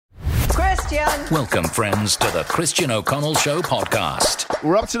Christian. Welcome, friends, to the Christian O'Connell Show podcast.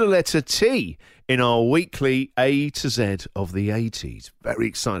 We're up to the letter T in our weekly A to Z of the 80s. Very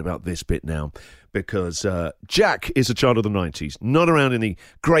excited about this bit now because Jack is a child of the 90s, not around in the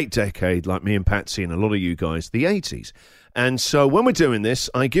great decade like me and Patsy and a lot of you guys, the 80s. And so when we're doing this,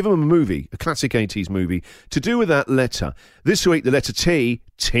 I give him a movie, a classic 80s movie, to do with that letter. This week, the letter T,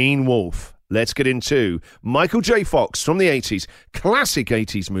 Teen Wolf. Let's get into Michael J. Fox from the 80s, classic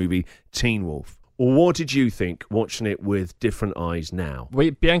 80s movie, Teen Wolf. What did you think watching it with different eyes now?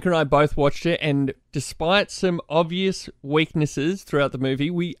 Bianca and I both watched it, and despite some obvious weaknesses throughout the movie,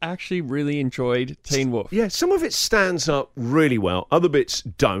 we actually really enjoyed Teen Wolf. Yeah, some of it stands up really well. Other bits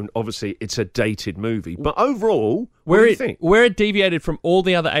don't. Obviously, it's a dated movie. But overall, what do you think? Where it deviated from all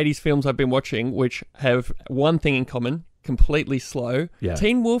the other 80s films I've been watching, which have one thing in common, completely slow. Yeah.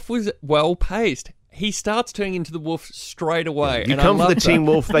 Teen Wolf was well-paced. He starts turning into the wolf straight away. You and come I for the love Teen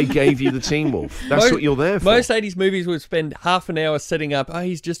that. Wolf, they gave you the Teen Wolf. That's what you're there for. Most 80s movies would spend half an hour setting up,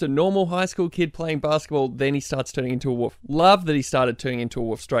 he's just a normal high school kid playing basketball, then he starts turning into a wolf. Love that he started turning into a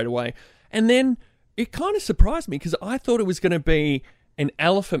wolf straight away. And then it kind of surprised me because I thought it was going to be an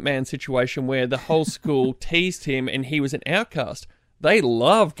Elephant Man situation where the whole school teased him and he was an outcast. They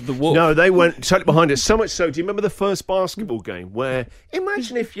loved the wolf. No, they went totally behind it. So much so, do you remember the first basketball game where,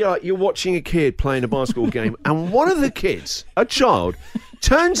 imagine if you're watching a kid playing a basketball game and one of the kids, a child,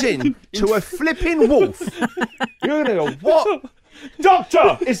 turns into a flipping wolf. You're going to go, what?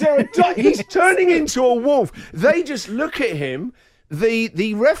 Doctor, is there a doctor? He's turning into a wolf. They just look at him.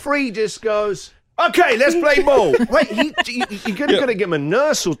 The referee just goes, okay, let's play ball. Wait, you're going to give him a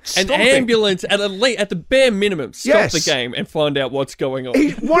nurse or An stop it. ambulance, at the bare minimum, stop Yes. the game and find out what's going on.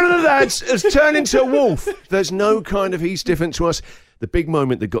 One of the lads has turned into a wolf. There's no kind of he's different to us. The big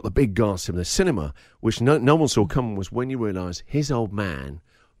moment that got the big gasp in the cinema, which no one saw coming, was when you realise his old man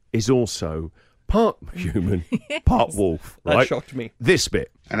is also part human, part wolf. That Right? shocked me. This bit.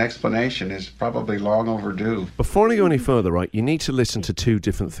 An explanation is probably long overdue. Before I go any further, right, you need to listen to two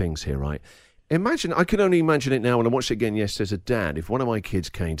different things here, right? I can only imagine it now when I watched it again yesterday as a dad. If one of my kids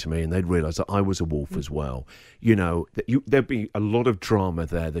came to me and they'd realise that I was a wolf as well, there'd be a lot of drama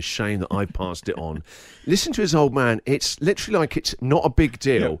there, the shame that I passed it on. Listen to his old man. It's literally like it's not a big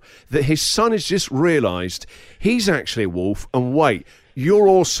deal that his son has just realised he's actually a wolf, and wait, you're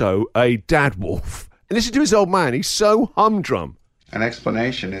also a dad wolf. And listen to his old man. He's so humdrum. An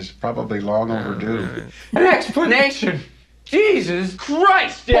explanation is probably long overdue. An explanation? Jesus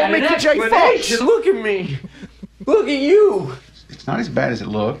Christ, Dad! An Michael J. Fox. explanation! Look at me! Look at you! It's not as bad as it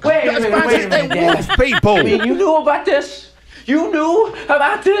looks. Wait a minute, wait a minute, Dad. Wolf people. I mean, you knew about this? You knew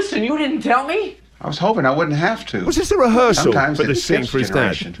about this and you didn't tell me? I was hoping I wouldn't have to. Was this a rehearsal Sometimes for it this scene skips for his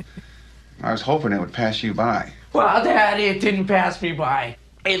dad? generation. I was hoping it would pass you by. Well, Dad, it didn't pass me by.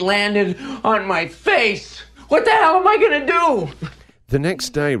 It landed on my face. What the hell am I gonna do? The next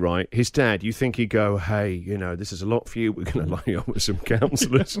day, right, his dad, you think he'd go, hey, this is a lot for you. We're going to line you up with some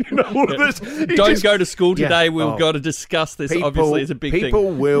counsellors. All of this. Don't go to school today. Yeah. We've got to discuss this. Obviously, it's a big thing.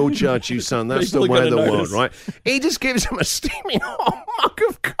 People will judge you, son. That's the People are way of the gonna world, notice. right? He just gives him a steaming hot mug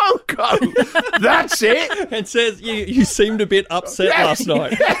of cocoa. That's it. And says, you seemed a bit upset last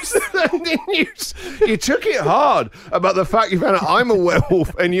night. Yes. You took it hard about the fact you found out I'm a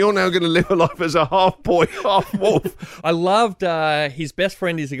werewolf and you're now going to live a life as a half boy, half wolf. I loved his best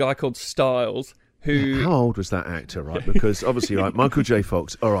friend is a guy called Styles, who... How old was that actor, right? Because obviously, right, Michael J.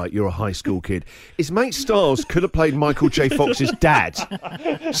 Fox, all right, you're a high school kid. His mate Styles could have played Michael J. Fox's dad.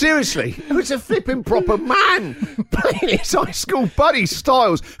 Seriously, he was a flipping proper man playing his high school buddy,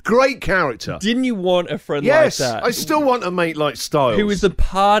 Styles. Great character. Didn't you want a friend Yes, like that? I still want a mate like Styles. Who was the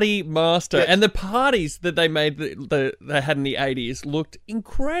party master. Yeah. And the parties that they made, that they had in the 80s, looked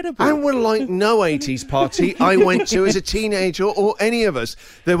incredible. And were like no 80s party I went to as a teenager or any of us.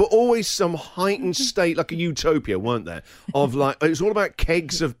 There were always some heightened state, like a utopia, weren't there? Of like, it was all about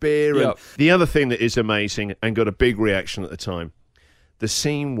kegs of beer. And Yep. the other thing that is amazing and got a big reaction at the time, the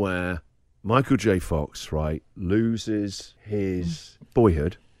scene where Michael J. Fox, right, loses his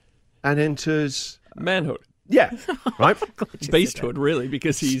boyhood and enters... Manhood. Yeah, right? Beasthood, really,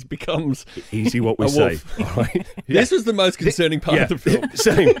 because he becomes... Easy what we A say. wolf. All right? This was the most concerning part of the film.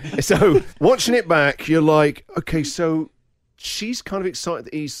 Same. So watching it back, you're like, okay, so she's kind of excited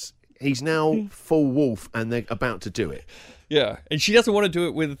that he's now full wolf and they're about to do it. Yeah, and she doesn't want to do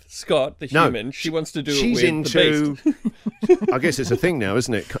it with Scott, the No, human. She wants to do She's it with into, the beast. I guess it's a thing now,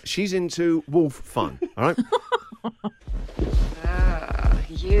 isn't it? She's into wolf fun, all right?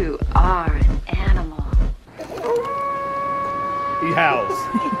 You are an animal. He's he howls.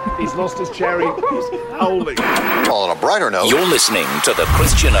 He's lost his cherry. He's howling. On a brighter note, you're listening to the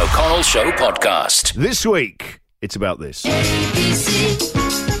Christian O'Connell Show podcast. This week, it's about this. ABC,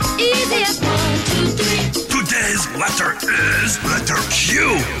 easy as 1, 2, 3. Today's letter is letter Q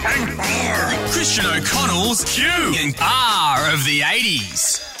and R. Christian O'Connell's Q and R of the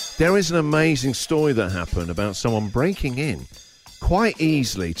 80s. There is an amazing story that happened about someone breaking in quite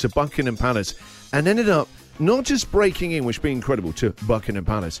easily to Buckingham Palace and ended up not just breaking in, which would be incredible, to Buckingham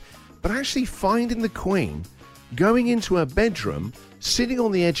Palace, but actually finding the Queen, going into her bedroom, sitting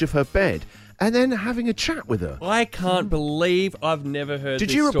on the edge of her bed, and then having a chat with her. I can't believe I've never heard Did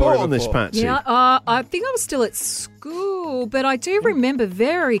this you story report on this, before. Patsy? Yeah, I think I was still at school, but I do remember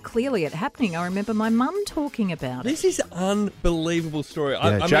very clearly it happening. I remember my mum talking about it. This is an unbelievable story.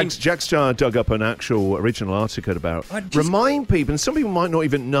 Yeah, I Jack Starr dug up an actual original article about remind people, and some people might not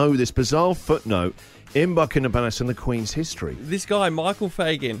even know this bizarre footnote in Buckingham Palace and the Queen's history. This guy, Michael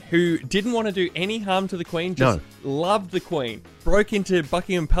Fagan, who didn't want to do any harm to the Queen, just loved the Queen, broke into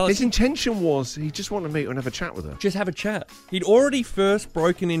Buckingham Palace. His intention was he just wanted to meet her and have a chat with her. Just have a chat. He'd already first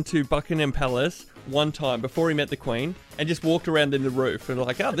broken into Buckingham Palace one time before he met the Queen and just walked around in the roof and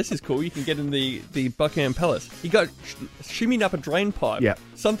like, oh, this is cool. You can get in the Buckingham Palace. He got shimmied up a drain pipe. Yeah.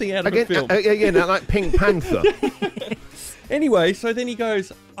 Something out of a film. Again, like Pink Panther. Anyway, so then he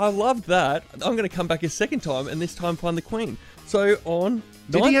goes, I loved that. I'm going to come back a second time and this time find the Queen. So on...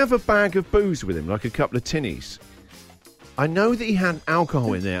 Did he have a bag of booze with him, like a couple of tinnies? I know that he had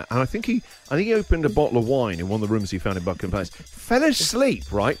alcohol in there, and I think he opened a bottle of wine in one of the rooms he found in Buckingham Palace. Fell asleep,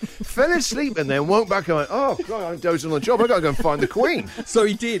 right? Fell asleep and then woke back and went, oh, God, I'm dozing on the job. I've got to go and find the Queen. So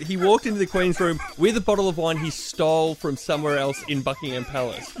he did. He walked into the Queen's room with a bottle of wine he stole from somewhere else in Buckingham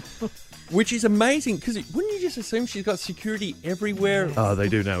Palace. Which is amazing, because wouldn't you just assume she's got security everywhere? Oh, they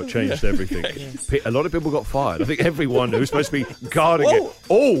do now. It changed everything. A lot of people got fired. I think everyone who's supposed to be guarding it.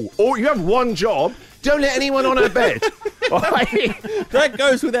 Oh, you have one job. Don't let anyone on her bed. That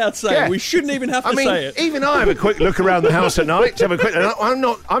goes without saying. Yeah. We shouldn't even have to say it. Even I have a quick look around the house at night. To have a quick.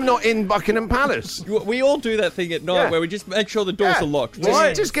 I'm not in Buckingham Palace. We all do that thing at night where we just make sure the doors are locked.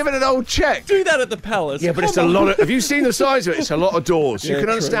 Right? Just give it an old check. Do that at the palace. Yeah, but it's a lot of... Have you seen the size of it? It's a lot of doors. Yeah, you can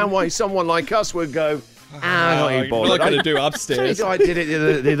true. understand why someone like us would go... I'm not even bothered. We're not going to do upstairs. I did it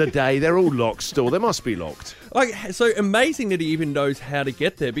the other day. They're all locked still. They must be locked. So amazing that he even knows how to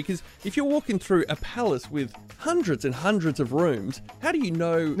get there, because if you're walking through a palace with hundreds and hundreds of rooms, how do you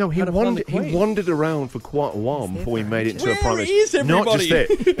know No, he how to find the wandered. Queen? He wandered around for quite a while before he made it into Where a private. is Not just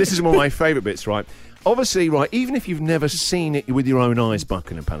everybody? there. This is one of my favourite bits, right? Obviously, right, even if you've never seen it with your own eyes,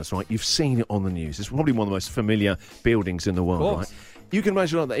 Buckingham Palace, right, you've seen it on the news. It's probably one of the most familiar buildings in the world, right? You can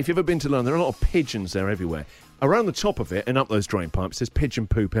imagine like that. If you've ever been to London, there are a lot of pigeons there everywhere. Around the top of it and up those drain pipes, there's pigeon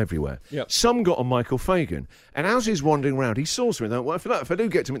poop everywhere. Yep. Some got on Michael Fagan. And as he's wandering around, he saw something. Well, if I do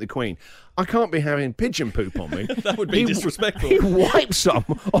get to meet the Queen, I can't be having pigeon poop on me. That would be disrespectful. He wiped some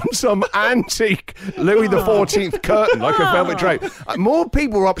on some antique Louis XIV curtain, like a velvet drape. More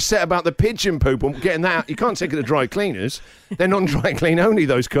people were upset about the pigeon poop and getting that out. You can't take it to dry cleaners. They're non-dry clean only,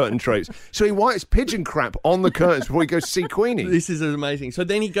 those curtain drapes. So he wipes pigeon crap on the curtains before he goes to see Queenie. This is amazing. So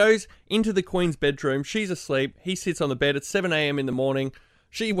then he goes into the Queen's bedroom. She's asleep. He sits on the bed at 7 a.m. in the morning.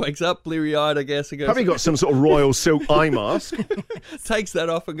 She wakes up, bleary-eyed, I guess, and goes... Probably got some sort of royal silk eye mask. takes that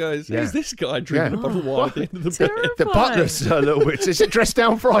off and goes, Yeah. who's this guy drinking a bottle of wine at the end of the bed? The butler's a little bit... Is it Dress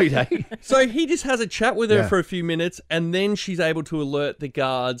Down Friday? So he just has a chat with her Yeah. for a few minutes, and then she's able to alert the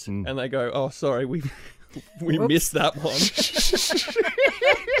guards, and they go, oh, sorry, we missed that one.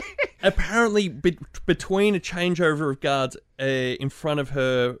 Apparently, between a changeover of guards in front of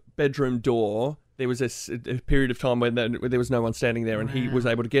her bedroom door, there was a period of time when there was no one standing there, and he was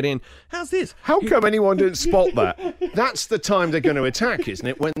able to get in. How's this? How come anyone didn't spot that? That's the time they're going to attack, isn't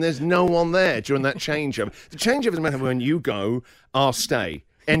it? When there's no one there during that changeover. The changeover is meant to when you go, I'll stay.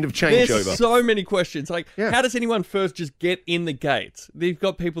 End of changeover. There's so many questions. Like, Yeah. how does anyone first just get in the gates? They've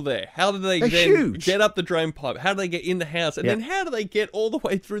got people there. How do they They're then huge. get up the drain pipe? How do they get in the house? And Yeah. then how do they get all the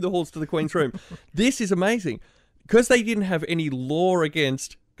way through the halls to the Queen's room? This is amazing. Because they didn't have any law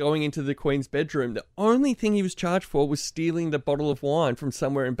against going into the Queen's bedroom, the only thing he was charged for was stealing the bottle of wine from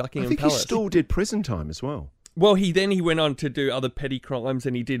somewhere in I Buckingham think Palace. he still did prison time as well. Well, he went on to do other petty crimes,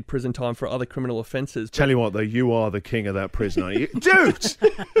 and he did prison time for other criminal offences. Tell you what, though, you are the king of that prison, aren't you? Dude!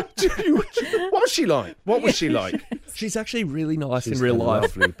 What was she like? What was she like? She's actually really nice She's in real a life.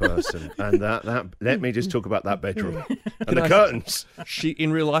 lovely person. And that let me just talk about that bedroom. And the curtains. She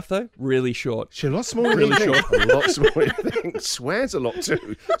in real life though, really short. She's a lot smaller than you think. A lot smaller than you think. Swears a lot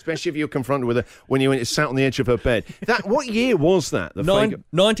too. Especially if you're confronted with her when you sat on the edge of her bed. What year was that?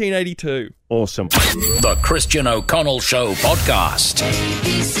 1982. Awesome. The Christian O'Connell Show podcast.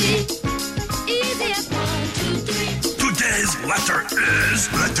 ABC, easy as 1, 2, 3. Today's letter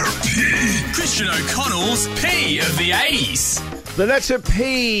is letter P. Christian O'Connell's P of the 80s. The letter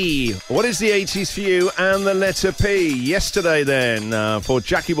P. What is the 80s for you and the letter P? Yesterday then, for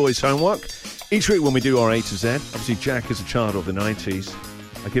Jackie Boy's homework. Each week when we do our A to Z, obviously Jack is a child of the 90s.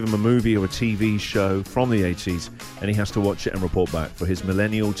 I give him a movie or a TV show from the 80s and he has to watch it and report back for his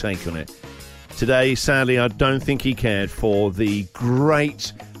millennial take on it. Today, sadly, I don't think he cared for the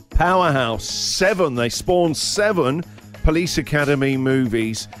great powerhouse 7. They spawned 7 Police Academy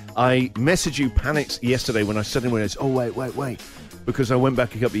movies. I messaged you panicked yesterday when I suddenly realized, oh, wait. Because I went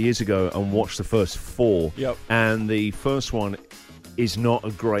back a couple of years ago and watched the first 4. Yep. And the first one is not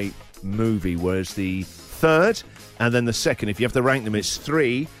a great movie, whereas the third and then the second, if you have to rank them, it's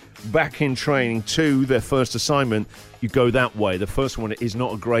 3. Back in Training 2, their first assignment, you go that way. The first one is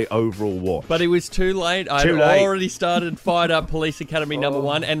not a great overall watch. But it was too late. I'd already started Fired Up Police Academy number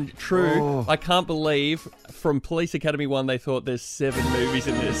 1. And true, I can't believe from Police Academy 1 they thought there's 7 movies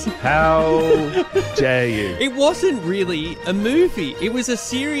in this. How dare you? It wasn't really a movie. It was a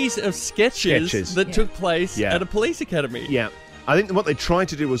series of sketches. That took place at a police academy. Yeah. I think what they tried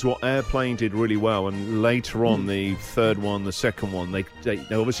to do was what Airplane did really well, and later on, the third one, the second one, they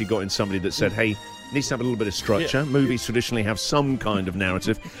obviously got in somebody that said, hey, needs to have a little bit of structure. Yeah. Movies traditionally have some kind of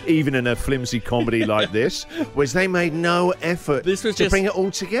narrative, even in a flimsy comedy like this, whereas they made no effort to bring it all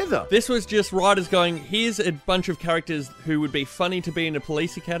together. This was just writers going, here's a bunch of characters who would be funny to be in a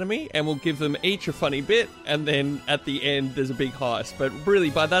police academy, and we'll give them each a funny bit, and then at the end, there's a big heist. But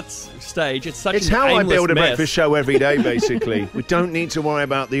really, by that stage, it's such an aimless mess. It's how I build a breakfast show every day, basically. We don't need to worry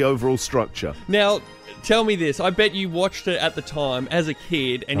about the overall structure. Now, tell me this. I bet you watched it at the time as a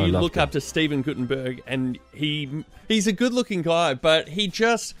kid, and you look up to Steven Guttenberg, and he's a good-looking guy, but he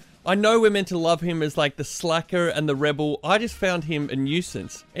just... I know we're meant to love him as like the slacker and the rebel. I just found him a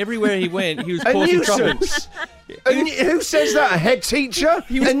nuisance. Everywhere he went, he was causing trouble. Who says that? A head teacher?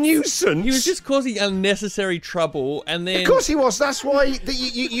 A nuisance? He was just causing unnecessary trouble, and then... Of course he was. That's why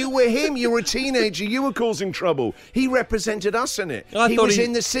you were him. You were a teenager. You were causing trouble. He represented us in it. He was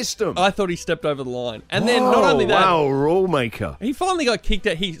in the system. I thought he stepped over the line. And then not only that... Wow, rule maker. He finally got kicked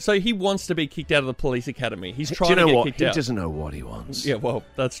out. So he wants to be kicked out of the police academy. He's trying to get kicked out. He doesn't know what he wants. Yeah, well,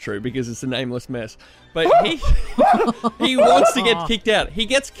 that's true, because it's an aimless mess. But he wants to get kicked out. He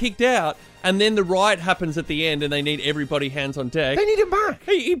gets kicked out, and then the riot happens at the end, and they need everybody hands on deck. They need him back.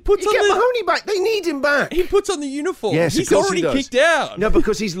 He puts on Mahoney back. They need him back. He puts on the uniform. Yes, he's already kicked out. No,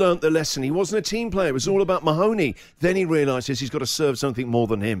 because he's learnt the lesson. He wasn't a team player. It was all about Mahoney. Then he realises he's got to serve something more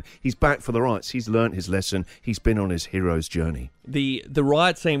than him. He's back for the rights. He's learnt his lesson. He's been on his hero's journey. The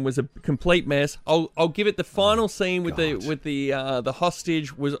riot scene was a complete mess. I'll give it the final scene with the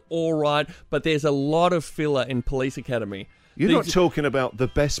hostage was all right, but there's a lot of filler in Police Academy. You're not talking about the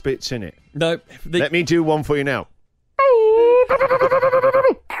best bits in it. No. Let me do one for you now.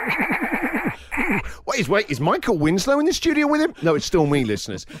 Wait, is Michael Winslow in the studio with him? No, it's still me,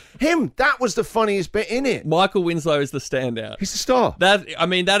 listeners. Him, that was the funniest bit in it. Michael Winslow is the standout. He's the star.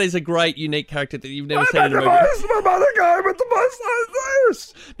 That is a great, unique character that you've never seen in a movie. My mother came with the bus like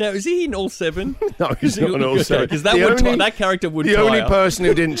this. Now, is he in all 7? No, he's not in all 7. Because that character would The tire. only person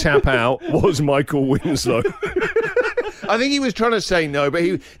who didn't tap out was Michael Winslow. I think he was trying to say no, but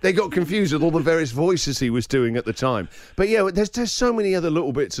they got confused with all the various voices he was doing at the time. But yeah, there's so many other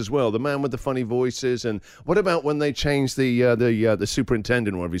little bits as well. The man with the funny voices, and what about when they changed the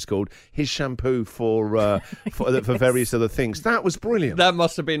superintendent, or whatever he's called, his shampoo for various other things? That was brilliant. That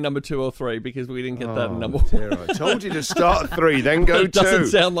must have been number 2 or 3, because we didn't get that in number 1. I told you to start at 3, then go 2. It doesn't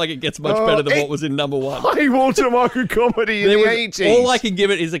sound like it gets much better than what was in number 1. High watermark of comedy in the 80s. All I can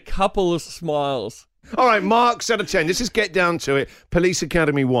give it is a couple of smiles. All right, marks out of 10. Let's just get down to it. Police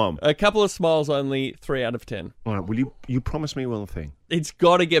Academy 1. A couple of smiles only, 3 out of 10. All right, will you promise me one thing? It's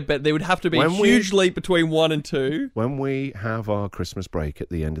got to get better. There would have to be a huge leap between 1 and 2. When we have our Christmas break at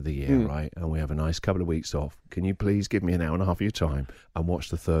the end of the year, right, and we have a nice couple of weeks off, can you please give me an hour and a half of your time and watch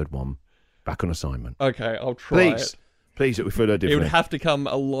the third one back on assignment? Okay, I'll try it. Please, it would feel no different. It would have to come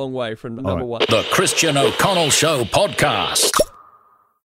a long way from number 1. The Christian O'Connell Show podcast.